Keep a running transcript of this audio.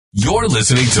You're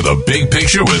listening to The Big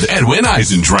Picture with Edwin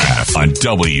Eisendrath on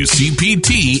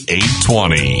WCPT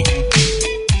 820.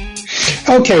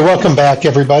 Okay, welcome back,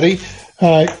 everybody.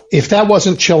 If that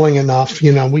wasn't chilling enough,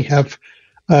 we have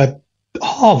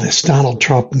all this Donald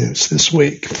Trump news this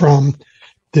week, from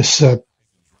this,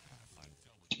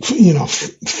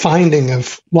 finding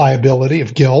of liability,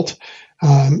 of guilt,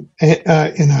 beyond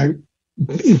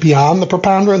the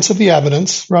preponderance of the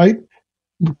evidence, right?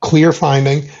 Clear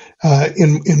finding,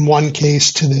 in one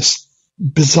case, to this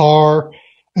bizarre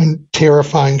and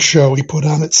terrifying show he put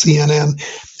on at CNN.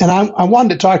 And I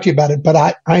wanted to talk to you about it, but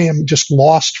I am just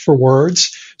lost for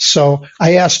words. So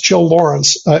I asked Jill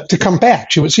Lawrence to come back.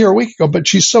 She was here a week ago, but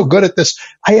she's so good at this.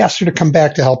 I asked her to come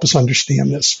back to help us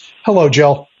understand this. Hello,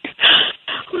 Jill.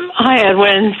 Hi,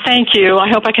 Edwin. Thank you. I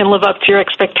hope I can live up to your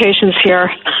expectations here.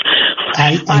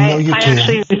 I know you can.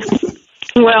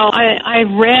 I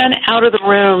ran out of the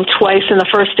room twice in the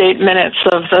first 8 minutes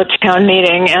of the town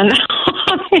meeting, and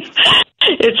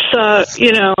it's,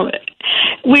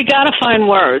 we got to find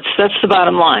words. That's the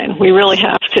bottom line. We really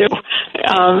have to.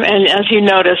 And as you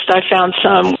noticed, I found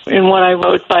some in what I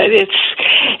wrote, but it's,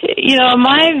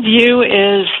 my view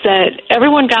is that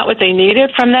everyone got what they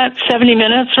needed from that 70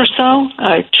 minutes or so.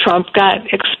 Trump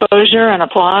got exposure and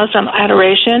applause and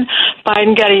adoration.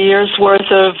 Biden got a year's worth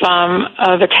of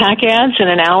attack ads in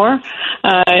an hour.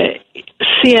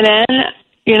 CNN,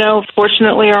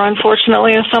 fortunately or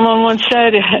unfortunately, as someone once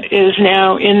said, is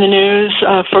now in the news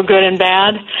for good and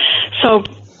bad. So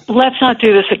let's not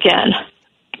do this again.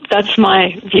 That's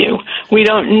my view. We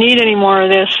don't need any more of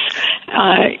this.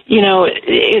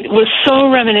 It was so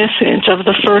reminiscent of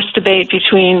the first debate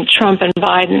between Trump and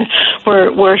Biden,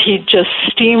 where Trump just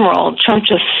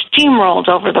steamrolled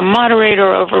over the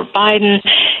moderator, over Biden,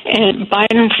 and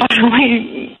Biden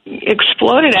finally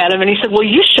exploded at him, and he said, "Well,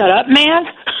 you shut up, man."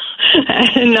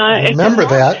 And I remember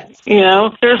that.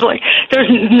 There's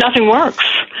nothing works.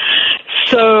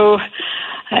 So,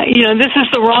 this is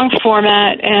the wrong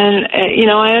format, and,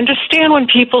 I understand when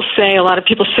a lot of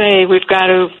people say we've got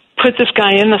to put this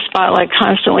guy in the spotlight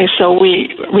constantly so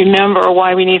we remember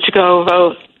why we need to go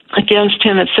vote against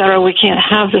him, et cetera. We can't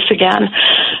have this again.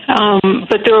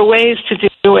 But there are ways to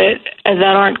do it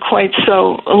that aren't quite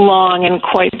so long and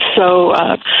quite so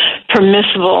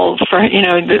permissible for,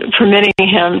 permitting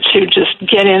him to just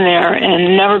get in there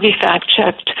and never be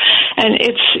fact-checked. And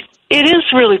it is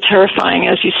really terrifying,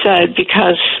 as you said,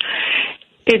 because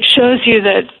it shows you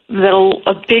that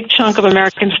a big chunk of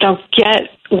Americans don't get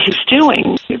what he's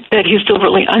doing, that he's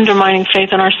deliberately undermining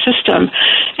faith in our system.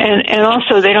 And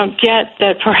also they don't get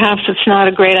that perhaps it's not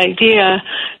a great idea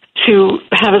to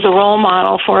have as a role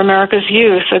model for America's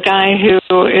youth a guy who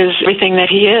is everything that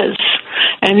he is,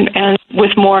 and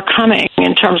with more coming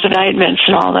in terms of indictments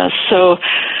and all this. So,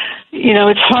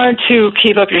 it's hard to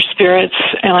keep up your spirits,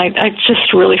 and I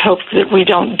just really hope that we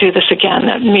don't do this again,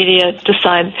 that media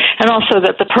decide, and also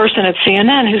that the person at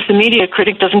CNN who's the media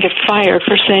critic doesn't get fired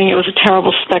for saying it was a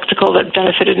terrible spectacle that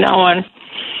benefited no one.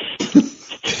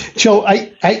 Joe,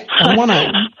 I want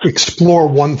to explore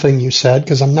one thing you said,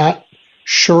 because I'm not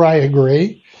sure I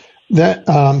agree, that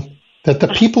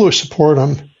the people who support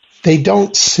him, they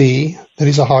don't see that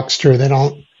he's a huckster. They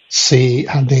don't see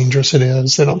how dangerous it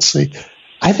is. They don't see.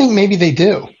 I think maybe they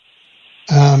do,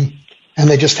 and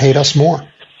they just hate us more.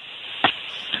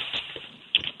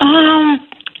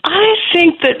 I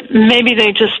think that maybe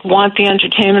they just want the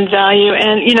entertainment value,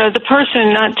 and the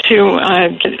person, not to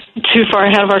get too far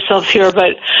ahead of ourselves here,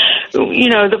 but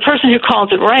the person who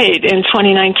called it right in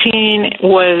 2019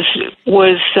 was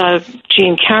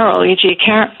Jean Carroll, E.G.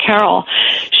 Carroll.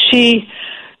 She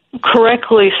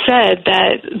correctly said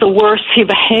that the worse he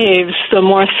behaves, the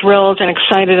more thrilled and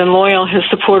excited and loyal his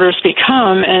supporters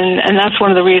become, and that's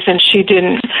one of the reasons she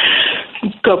didn't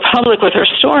go public with her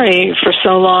story for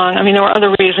so long. I mean, there were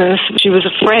other reasons. She was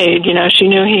afraid. She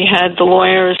knew he had the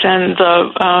lawyers and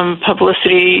the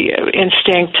publicity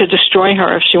instinct to destroy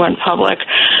her if she went public.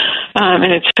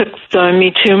 And it took the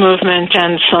Me Too movement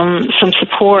and some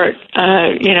support,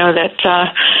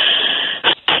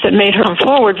 that made her come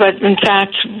forward. But in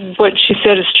fact, what she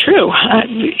said is true.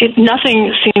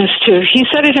 Nothing seems to. He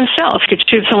said it himself. He could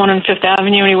shoot someone on Fifth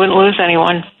Avenue and he wouldn't lose any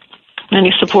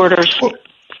supporters.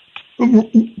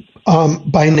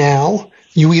 By now,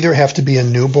 you either have to be a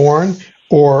newborn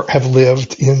or have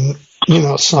lived in,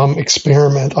 some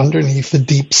experiment underneath the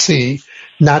deep sea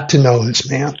not to know this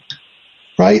man,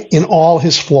 right? In all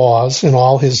his flaws, in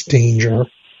all his danger,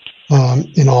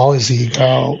 in all his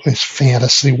ego, his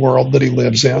fantasy world that he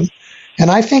lives in. And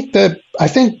I think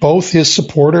both his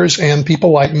supporters and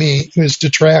people like me, his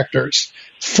detractors,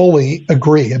 fully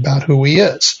agree about who he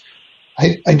is.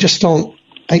 I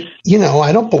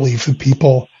I don't believe that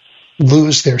people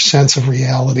lose their sense of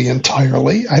reality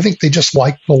entirely. I think they just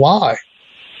like the lie.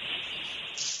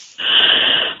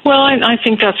 Well, I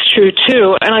think that's true,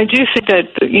 too. And I do think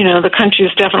that, the country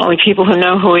is definitely people who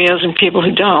know who he is and people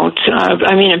who don't.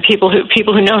 And people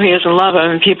who know he is and love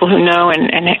him, and people who know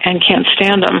and can't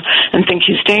stand him and think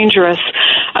he's dangerous.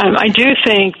 I do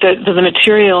think that the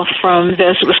material from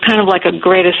this, it was kind of like a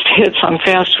greatest hits on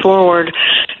Fast Forward,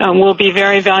 will be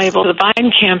very valuable to the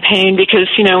Biden campaign because,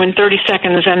 in 30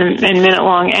 seconds and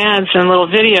minute-long ads and little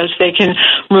videos, they can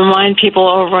remind people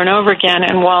over and over again.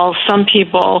 And while some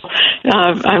people,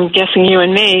 I'm guessing you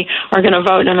and me, are going to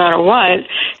vote no matter what,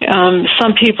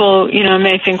 some people,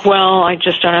 may think, well, I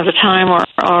just don't have the time, or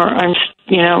I'm,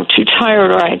 too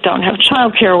tired, or I don't have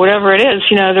childcare, or whatever it is.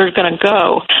 They're going to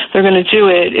go. They're going to do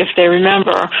it if they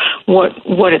remember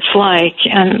what it's like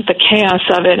and the chaos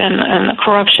of it and the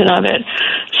corruption of it.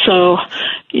 So,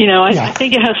 I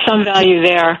think it has some value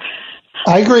there.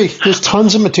 I agree. There's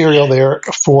tons of material there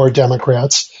for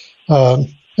Democrats,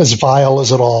 as vile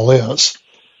as it all is.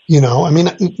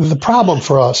 The problem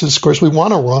for us is, of course, we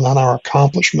want to run on our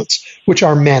accomplishments, which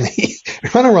are many. We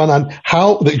want to run on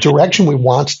how the direction we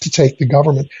want to take the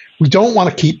government. We don't want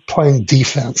to keep playing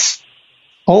defense.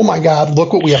 Oh, my God,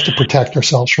 look what we have to protect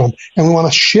ourselves from. And we want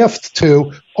to shift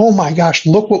to, oh, my gosh,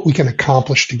 look what we can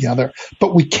accomplish together.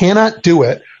 But we cannot do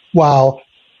it while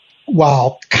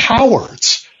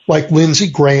cowards like Lindsey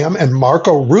Graham and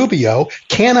Marco Rubio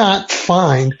cannot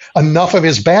find enough of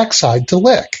his backside to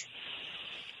lick.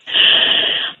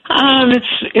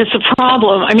 It's a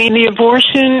problem. The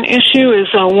abortion issue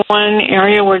is one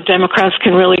area where Democrats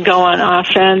can really go on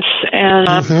offense, and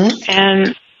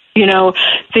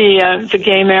the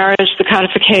gay marriage, the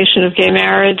codification of gay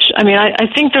marriage. I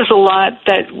think there's a lot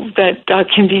that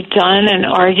can be done and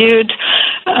argued.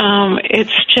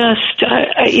 It's just,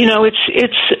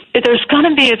 there's going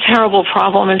to be a terrible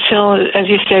problem until, as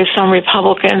you say, some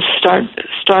Republicans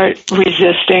start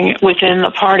resisting within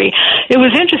the party. It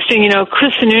was interesting,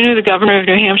 Chris Sununu, the governor of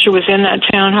New Hampshire, was in that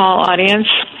town hall audience,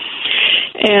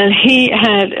 and he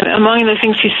had, among the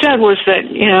things he said was that,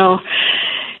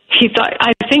 he thought,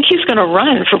 I think he's going to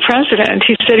run for president.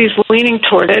 He said he's leaning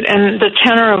toward it, and the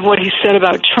tenor of what he said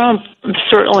about Trump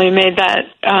certainly made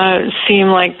that seem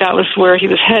like that was where he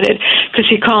was headed, because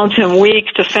he called him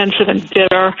weak, defensive, and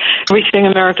bitter, everything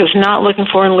America's not looking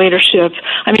for in leadership.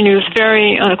 He was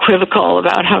very unequivocal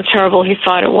about how terrible he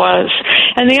thought it was.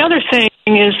 And the other thing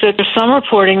is that there's some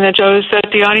reporting that shows that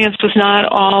the audience was not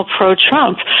all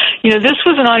pro-Trump. This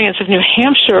was an audience of New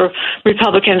Hampshire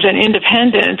Republicans and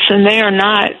independents, and they are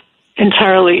not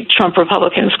entirely Trump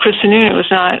Republicans. Chris Sununu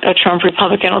was not a Trump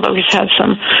Republican, although he's had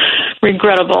some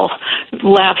regrettable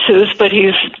lapses, but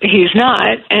he's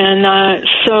not. And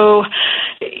so,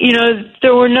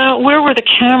 where were the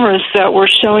cameras that were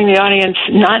showing the audience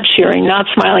not cheering, not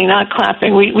smiling, not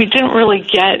clapping? We didn't really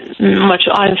get much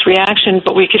audience reaction,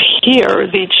 but we could hear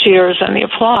the cheers and the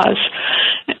applause.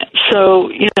 So,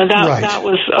 that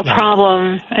was a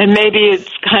problem. And maybe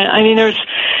it's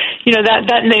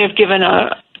that may have given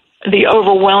the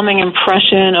overwhelming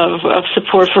impression of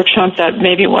support for Trump that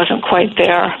maybe wasn't quite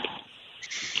there.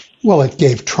 Well, it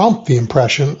gave Trump the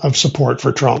impression of support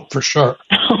for Trump, for sure.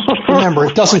 Remember,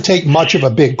 it doesn't take much of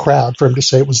a big crowd for him to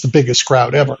say it was the biggest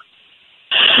crowd ever.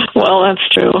 Well, that's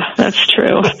true. That's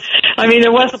true.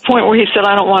 There was a point where he said,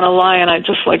 I don't want to lie, and I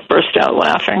just burst out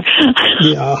laughing.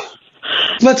 Yeah.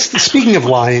 Speaking of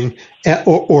lying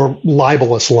or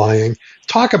libelous lying,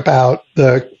 talk about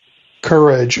the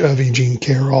courage of E. Jean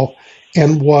Carroll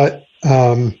and what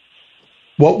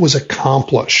was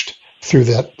accomplished through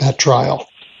that trial.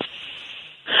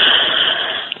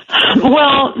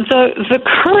 Well, the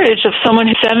courage of someone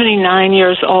who's 79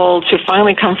 years old to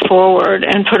finally come forward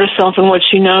and put herself in what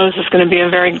she knows is going to be a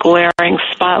very glaring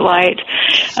spotlight,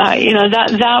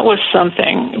 that was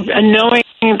something. And knowing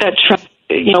that Trump,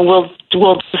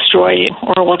 will destroy you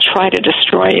or will try to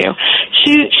destroy you.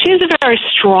 She's a very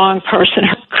strong person.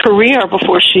 Her career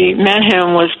before she met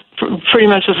him was pretty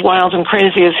much as wild and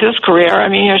crazy as his career.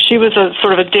 She was a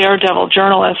sort of a daredevil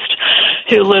journalist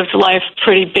who lived life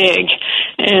pretty big.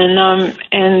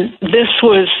 And this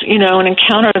was, an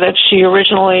encounter that she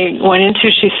originally went into,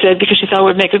 she said, because she thought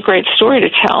it would make a great story to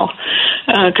tell.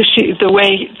 Because the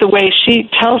way she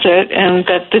tells it and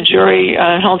that the jury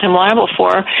held him liable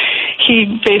for,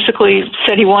 he basically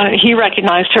said he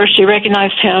recognized her, she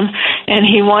recognized him, and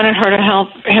he wanted her to help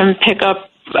him pick up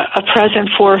a present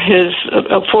for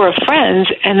a friend,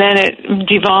 and then it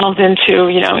devolved into,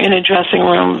 in a dressing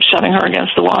room, shoving her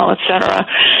against the wall, etc.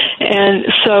 And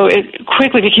so it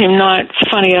quickly became not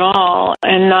funny at all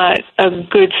and not a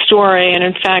good story. And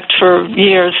in fact, for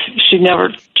years, she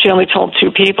only told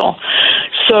two people.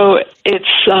 So it's,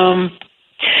 so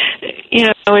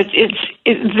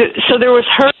there was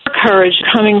her courage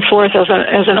coming forth as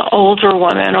an older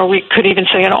woman, or we could even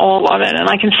say an old woman, and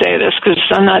I can say this because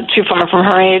I'm not too far from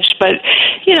her age, but,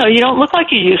 you don't look like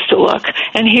you used to look.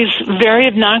 And he's very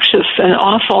obnoxious and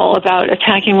awful about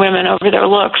attacking women over their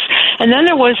looks. And then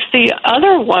there was the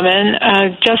other woman,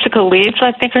 Jessica Leeds,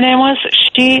 I think her name was.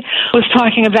 She was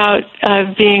talking about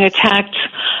being attacked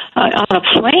on a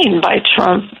plane by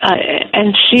Trump,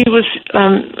 and she was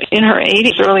in her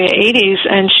 80s, early 80s,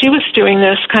 and she was doing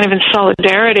this kind of in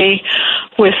solidarity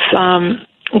with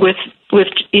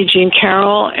E. Jean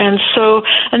Carroll. And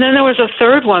then there was a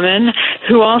third woman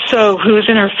who's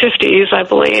in her 50s, I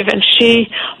believe, and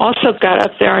she also got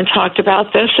up there and talked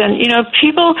about this. And,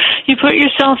 people, you put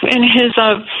yourself in his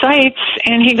sights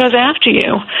and he goes after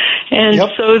you. And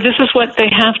so this is what they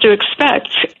have to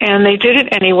expect. And they did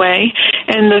it anyway.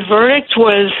 And the verdict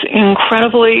was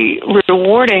incredibly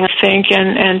rewarding, I think,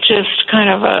 and just kind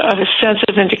of a sense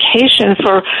of vindication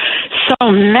for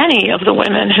so many of the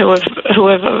women who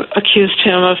have accused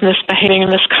him of misbehaving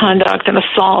and misconduct and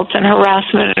assault and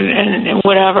harassment and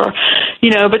whatever,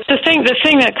 But the thing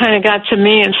that kind of got to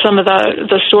me in some of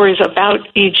the stories about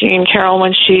E. Jean Carroll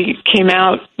when she came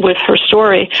out with her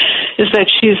story is that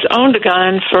she's owned a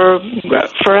gun for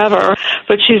forever,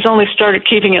 but she's only started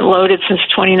keeping it loaded since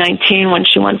 2019 when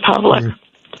she went public.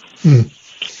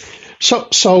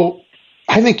 So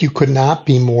I think you could not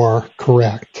be more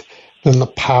correct than the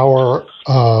power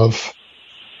of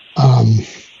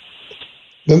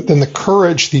than the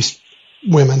courage these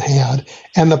women had,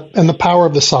 and the power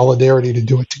of the solidarity to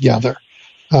do it together,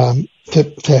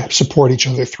 to support each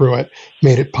other through it,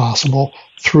 made it possible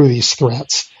through these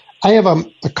threats. I have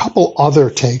a couple other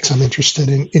takes I'm interested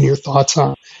in your thoughts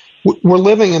on. We're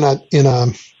living in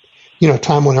a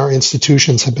time when our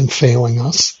institutions have been failing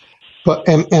us,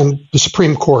 and the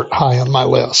Supreme Court high on my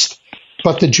list,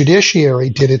 but the judiciary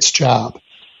did its job.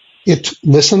 It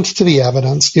listened to the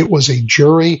evidence. It was a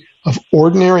jury of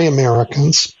ordinary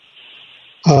Americans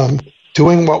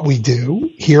doing what we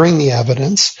do, hearing the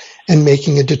evidence, and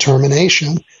making a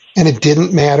determination. And it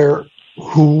didn't matter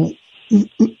who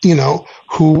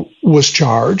was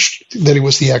charged, that he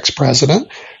was the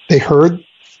ex-president. They heard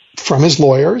from his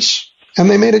lawyers, and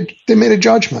they made a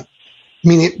judgment. I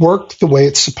mean, it worked the way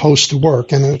it's supposed to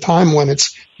work. And at a time when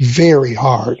it's very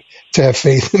hard to have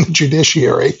faith in the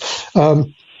judiciary,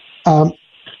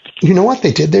 you know what?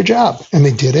 They did their job, and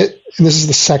they did it. And this is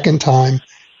the second time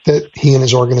that he and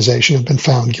his organization have been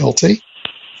found guilty.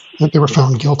 That they were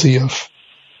found guilty of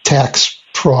tax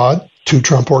fraud to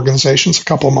Trump organizations a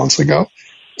couple of months ago.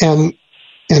 And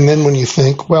then when you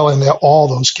think, well, in all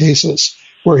those cases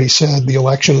where he said the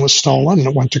election was stolen and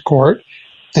it went to court,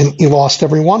 and he lost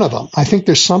every one of them. I think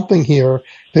there's something here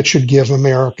that should give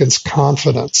Americans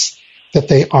confidence that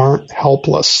they aren't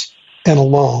helpless and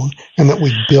alone, and that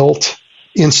we built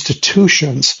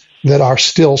institutions that are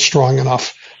still strong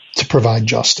enough to provide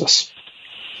justice.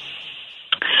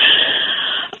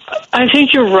 I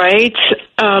think you're right,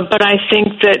 but I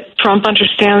think that Trump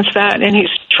understands that, and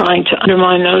he's trying to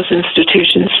undermine those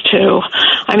institutions too.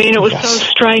 I mean, it was so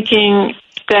striking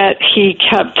that he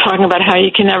kept talking about how you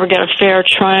can never get a fair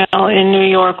trial in New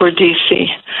York or D.C.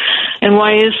 And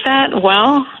why is that?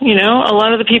 Well, a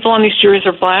lot of the people on these juries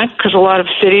are black because a lot of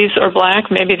cities are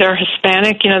black. Maybe they're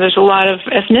Hispanic. There's a lot of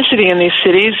ethnicity in these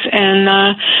cities, and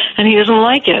he doesn't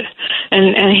like it.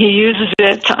 And he uses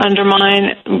it to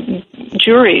undermine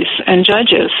juries and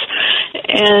judges.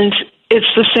 And it's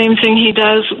the same thing he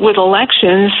does with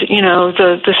elections,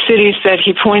 the cities that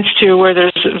he points to where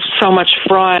there's so much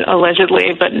fraud,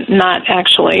 allegedly, but not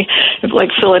actually,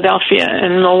 like Philadelphia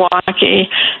and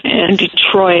Milwaukee and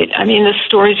Detroit. I mean, the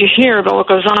stories you hear about what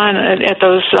goes on at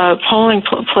those polling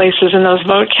places and those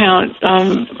vote count,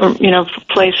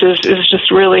 places is just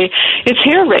really, it's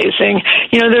hair-raising.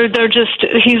 They're just,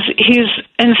 he's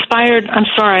inspired. I'm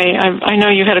sorry, I know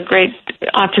you had a great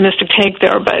optimistic take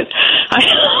there, but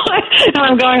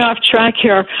I'm going off track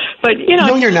here, but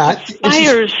no, you're not.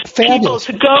 Inspires people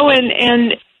to go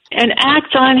and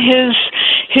act on his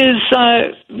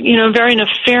very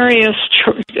nefarious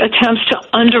attempts to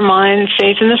undermine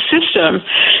faith in the system.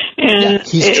 And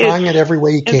he's trying it every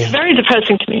way he can. It's very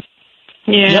depressing to me.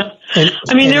 Yeah, yep.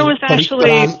 There was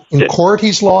actually in court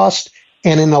he's lost.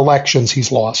 and in elections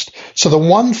he's lost. So the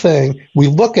one thing, we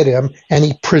look at him and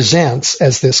he presents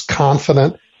as this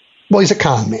confident, well, he's a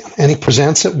con man and he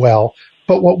presents it well.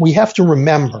 But what we have to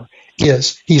remember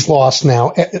is he's lost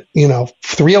now,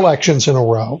 3 elections in a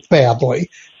row badly,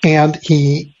 and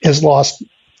he has lost,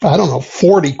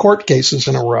 40 court cases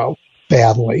in a row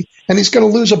badly, and he's going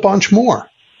to lose a bunch more.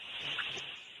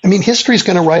 I mean, history's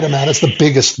going to write him out as the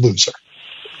biggest loser.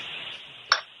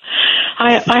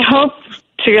 I hope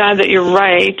to God that you're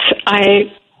right.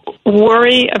 I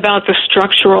worry about the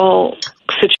structural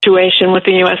situation with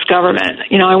the U.S. government.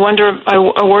 I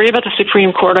worry about the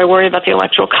Supreme Court. I worry about the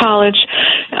Electoral College.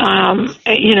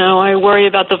 I worry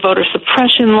about the voter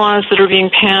suppression laws that are being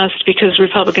passed because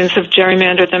Republicans have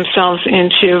gerrymandered themselves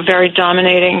into very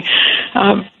dominating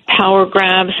power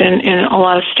grabs in a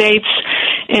lot of states.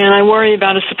 And I worry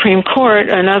about a Supreme Court,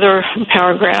 another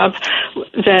power grab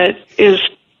that is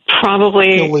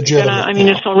probably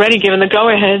it's already given the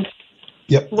go-ahead.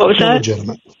 Yep. What was that?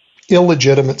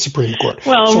 Illegitimate Supreme Court.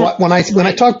 Well, so when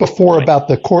I talked before about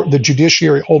the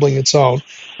judiciary holding its own,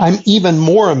 I'm even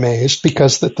more amazed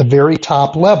because at the very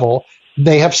top level,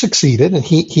 they have succeeded, and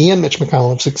he and Mitch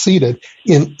McConnell have succeeded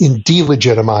in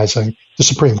delegitimizing the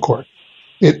Supreme Court.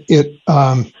 Its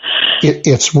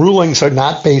rulings are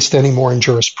not based anymore in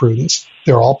jurisprudence.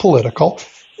 They're all political,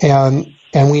 and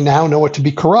we now know it to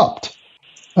be corrupt.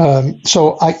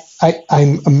 So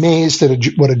I'm amazed at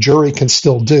what a jury can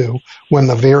still do when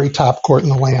the very top court in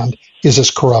the land is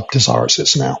as corrupt as ours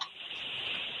is now.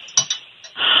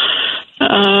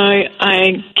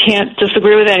 I can't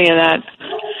disagree with any of that.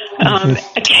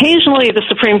 Occasionally, the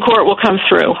Supreme Court will come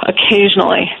through.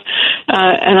 Occasionally,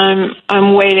 and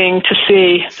I'm waiting to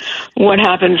see what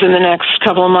happens in the next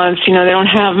couple of months. They don't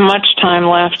have much time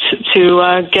left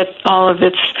to get all of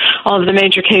the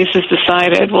major cases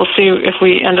decided. We'll see if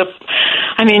we end up.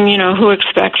 Who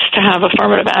expects to have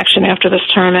affirmative action after this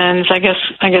term ends? I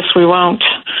guess we won't.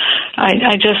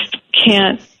 I just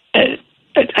can't.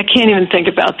 I can't even think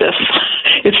about this.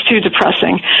 It's too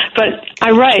depressing. But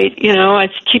I write, I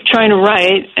keep trying to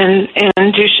write and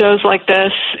do shows like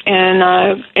this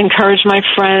and encourage my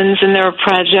friends in their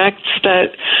projects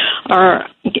that are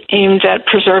aimed at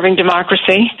preserving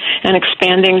democracy and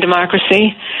expanding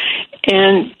democracy.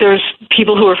 And there's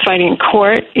people who are fighting in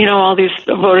court, all these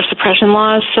voter suppression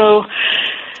laws. So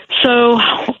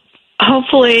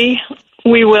hopefully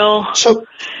we will.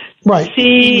 Right.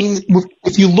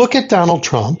 If you look at Donald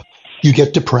Trump, you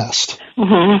get depressed.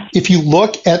 Mm-hmm. If you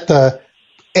look at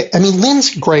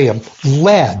Lindsey Graham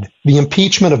led the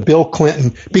impeachment of Bill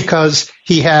Clinton because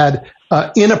he had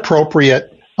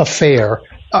inappropriate affair,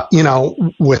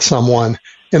 with someone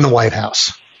in the White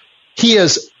House. He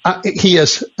has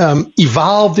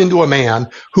evolved into a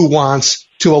man who wants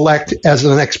to elect as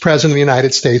the next president of the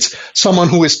United States someone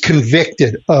who is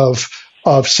convicted of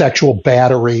sexual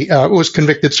battery, was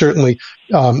convicted certainly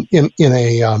in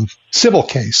a civil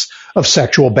case of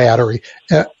sexual battery.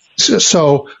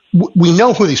 So we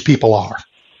know who these people are.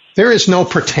 There is no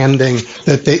pretending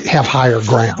that they have higher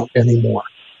ground anymore.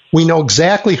 We know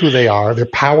exactly who they are. They're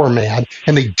power mad,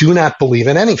 and they do not believe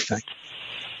in anything.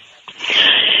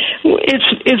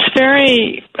 It's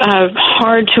very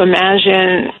hard to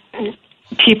imagine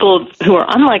people who are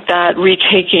unlike that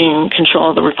retaking control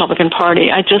of the Republican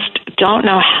Party. I just don't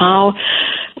know how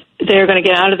they're going to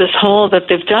get out of this hole that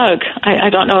they've dug. I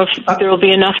don't know if there will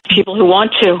be enough people who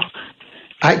want to.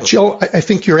 Joe, I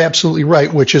think you're absolutely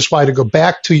right, which is why, to go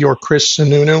back to your Chris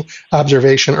Sununu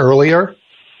observation earlier,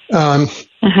 I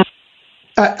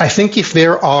think if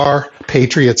there are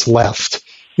patriots left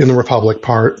in the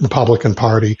Republican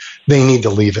Party, they need to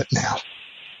leave it now.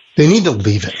 They need to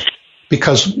leave it.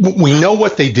 Because we know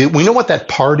what they do. We know what that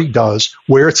party does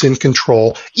where it's in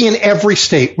control. In every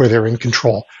state where they're in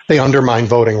control, they undermine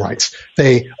voting rights.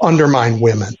 They undermine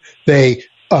women. They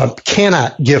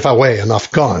cannot give away enough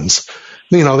guns.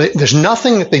 There's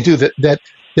nothing that they do that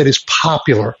is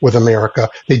popular with America.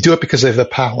 They do it because they have the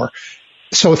power.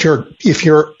 So if you're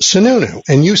Sununu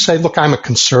and you say, look, I'm a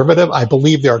conservative, I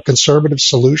believe there are conservative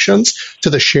solutions to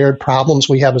the shared problems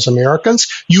we have as Americans,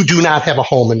 you do not have a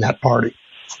home in that party.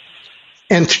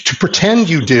 And to pretend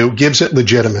you do gives it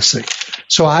legitimacy.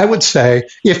 So I would say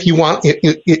if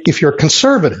you're a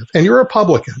conservative and you're a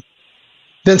Republican,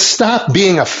 then stop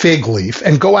being a fig leaf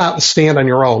and go out and stand on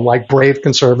your own like brave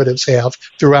conservatives have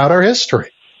throughout our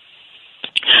history.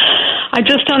 I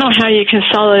just don't know how you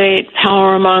consolidate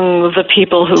power among the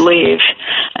people who leave.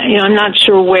 I'm not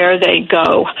sure where they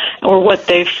go or what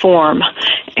they form.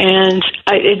 And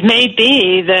it may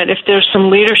be that if there's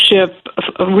some leadership,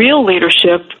 real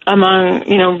leadership among,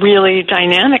 really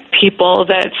dynamic people,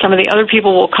 that some of the other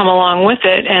people will come along with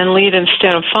it and lead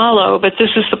instead of follow. But this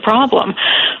is the problem.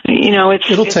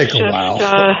 It'll take a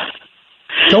while.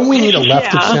 Don't we need a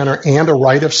left of center and a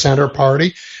right of center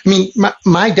party? I mean,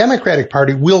 my Democratic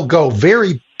Party will go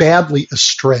very badly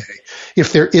astray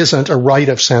if there isn't a right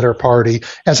of center party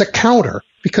as a counter,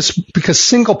 because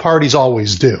single parties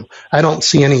always do. I don't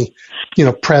see any,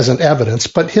 present evidence,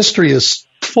 but history is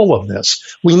full of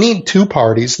this. We need two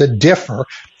parties that differ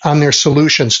on their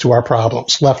solutions to our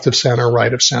problems, left of center,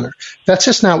 right of center. That's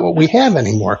just not what we have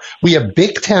anymore. We have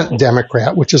big tent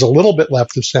Democrat, which is a little bit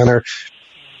left of center,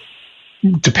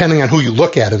 depending on who you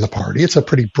look at in the party. It's a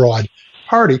pretty broad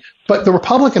party. But the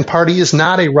Republican Party is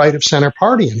not a right of center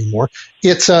party anymore.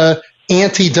 It's a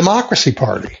anti-democracy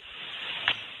party.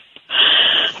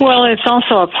 Well, it's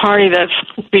also a party that's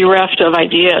bereft of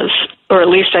ideas, or at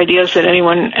least ideas that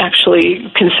anyone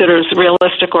actually considers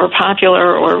realistic or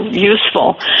popular or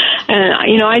useful. And,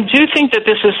 I do think that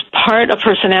this is part of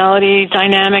personality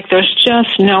dynamic. There's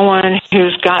just no one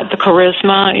who's got the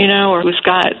charisma, or who's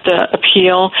got the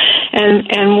appeal.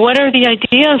 And what are the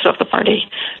ideas of the party?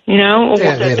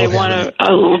 That they want to.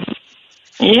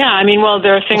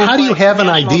 There are things. Well, how do you have an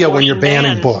idea when you're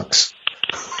banning books?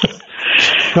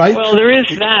 Right? Well, there is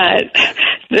that,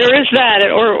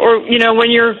 or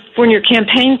when your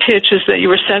campaign pitch is that you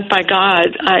were sent by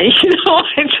God. I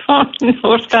don't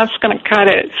know if that's going to cut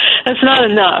it. That's not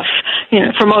enough,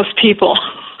 for most people.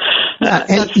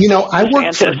 I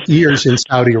worked for years in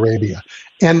Saudi Arabia,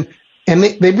 and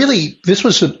they really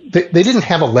they didn't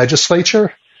have a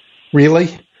legislature,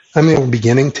 really. I mean, they were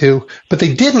beginning to, but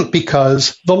they didn't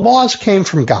because the laws came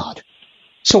from God.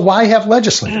 So why have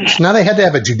legislators? Now they had to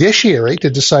have a judiciary to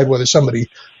decide whether somebody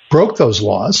broke those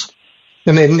laws,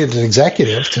 and they needed an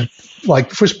executive to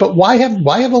but why have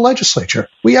a legislature?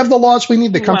 We have the laws we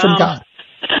need to come from God.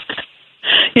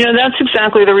 That's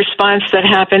exactly the response that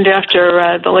happened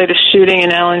after the latest shooting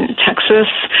in Allen, Texas.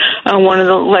 One of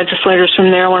the legislators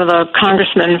from there, one of the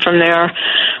congressmen from there,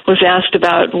 was asked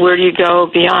about where do you go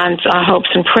beyond hopes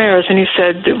and prayers, and he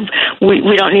said,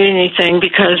 we don't need anything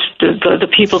because the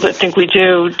people that think we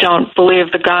do don't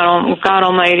believe that God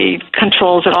Almighty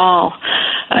controls it all,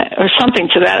 or something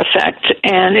to that effect.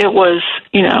 And it was,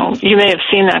 you may have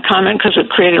seen that comment because it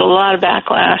created a lot of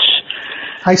backlash.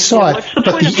 I saw it,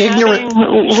 but the ignorant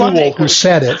fool who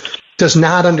said it does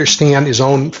not understand his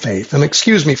own faith. And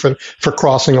excuse me for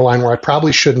crossing a line where I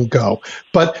probably shouldn't go.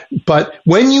 But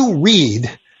when you read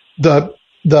the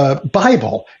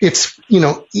Bible, it's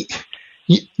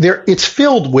it's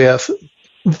filled with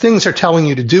things they're telling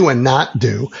you to do and not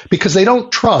do because they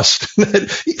don't trust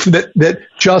that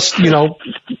just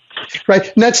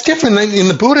right. And that's different than in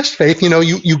the Buddhist faith.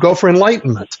 You go for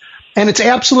enlightenment. And it's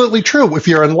absolutely true. If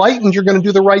you're enlightened, you're going to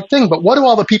do the right thing. But what do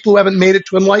all the people who haven't made it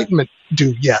to enlightenment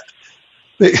do yet?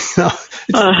 Right?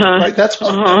 That's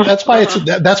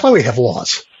why we have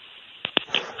laws.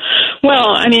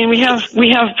 Well, we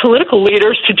have political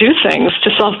leaders to do things, to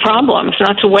solve problems,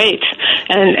 not to wait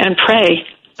and pray.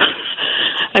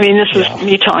 This is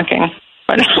me talking.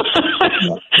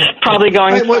 Probably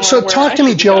going. Right, so talk to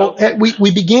me, Jill.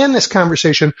 We began this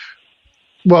conversation.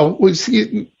 Well,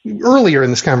 earlier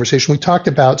in this conversation, we talked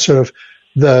about sort of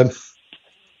the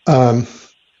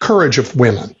courage of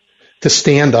women to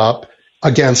stand up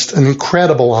against an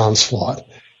incredible onslaught.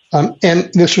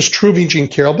 And this was true of E. Jean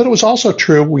Carroll, but it was also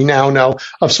true, we now know,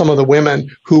 of some of the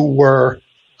women who were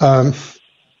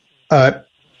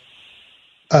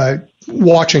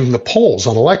watching the polls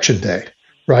on Election Day,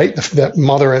 right? That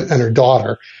mother and her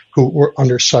daughter who were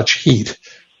under such heat.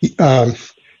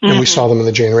 And we saw them in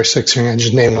the January 6th hearing. I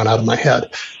just named one out of my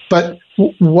head. But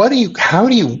how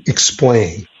do you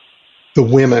explain the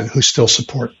women who still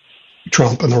support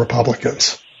Trump and the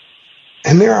Republicans?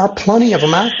 And there are plenty of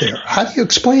them out there. How do you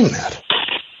explain that?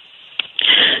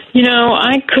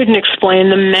 I couldn't explain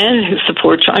the men who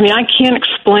support Trump. I can't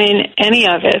explain any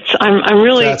of it. I'm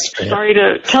really sorry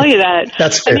to tell you that.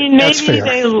 That's fair. Maybe That's fair.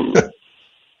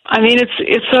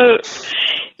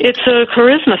 It's a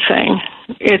charisma thing.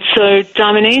 It's a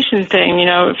domination thing,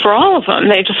 for all of them.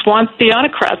 They just want the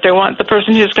autocrat. They want the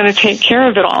person who's going to take care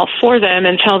of it all for them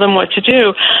and tell them what to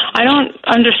do. I don't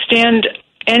understand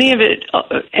any of it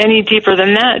any deeper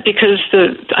than that because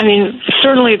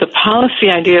certainly the policy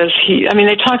ideas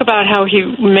they talk about how he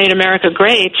made America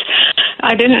great.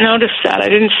 I didn't notice that. I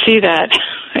didn't see that.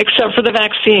 except for the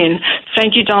vaccine.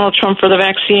 Thank you, Donald Trump, for the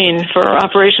vaccine, for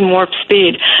Operation Warp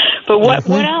Speed. But what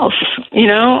else? You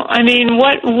know, I mean,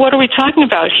 what are we talking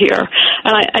about here?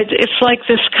 And it's like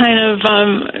this kind of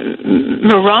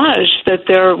mirage that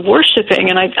they're worshiping,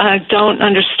 and I don't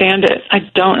understand it. I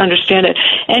don't understand it.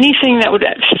 Anything that would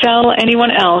fell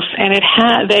anyone else, and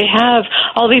they have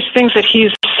all these things that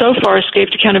he's so far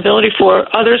escaped accountability for,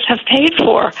 others have paid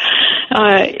for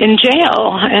in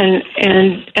jail,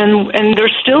 and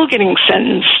they're still getting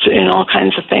sentenced in all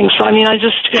kinds of things. So I mean,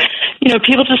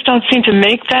 people just don't seem to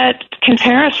make that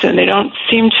comparison. They don't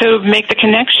seem to make the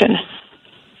connection.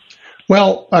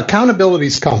 Well,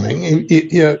 accountability's coming.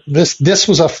 This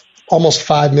was a almost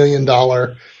 $5 million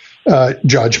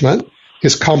judgment.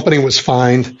 His company was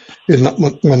fined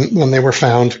when they were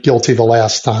found guilty the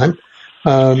last time.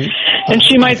 And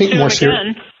she might sue him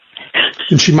again.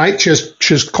 And she might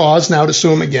just cause now to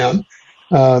sue him again.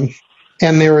 And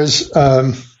there is,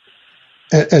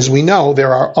 as we know,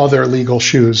 there are other legal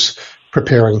shoes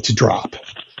preparing to drop.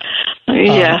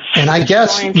 Yes. And I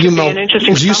guess,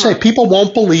 as you say, people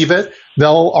won't believe it.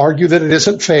 They'll argue that it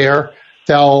isn't fair.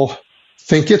 They'll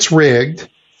think it's rigged.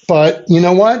 But you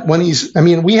know what?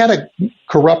 We had a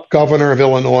corrupt governor of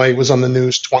Illinois who was on the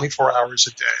news 24 hours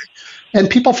a day, and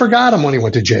people forgot him when he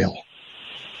went to jail.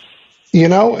 You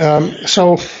know,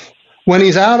 so when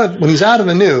he's out of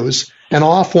the news and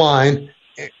offline,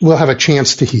 we'll have a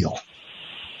chance to heal.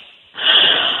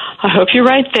 I hope you're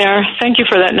right there. Thank you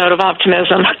for that note of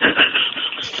optimism.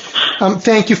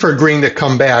 Thank you for agreeing to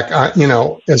come back,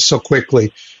 so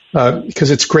quickly,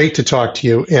 because it's great to talk to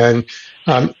you. And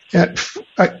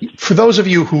for those of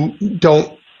you who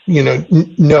don't,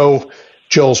 know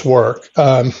Jill's work,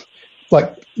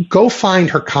 go find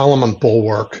her column on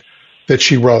Bulwark that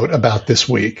she wrote about this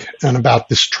week and about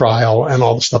this trial and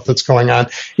all the stuff that's going on.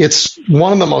 It's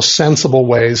one of the most sensible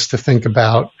ways to think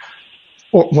about,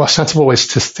 I don't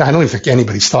even think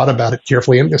anybody's thought about it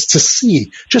carefully, and just to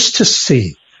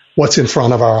see what's in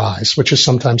front of our eyes, which is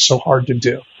sometimes so hard to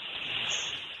do.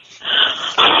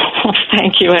 Well,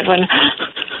 thank you, Edwin.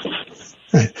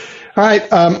 All right,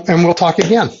 and we'll talk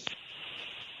again.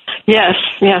 Yes,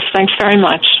 thanks very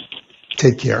much.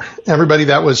 Take care. Everybody,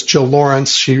 that was Jill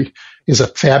Lawrence. She is a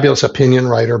fabulous opinion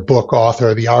writer, book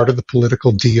author, The Art of the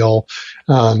Political Deal,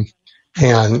 and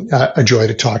a joy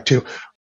to talk to.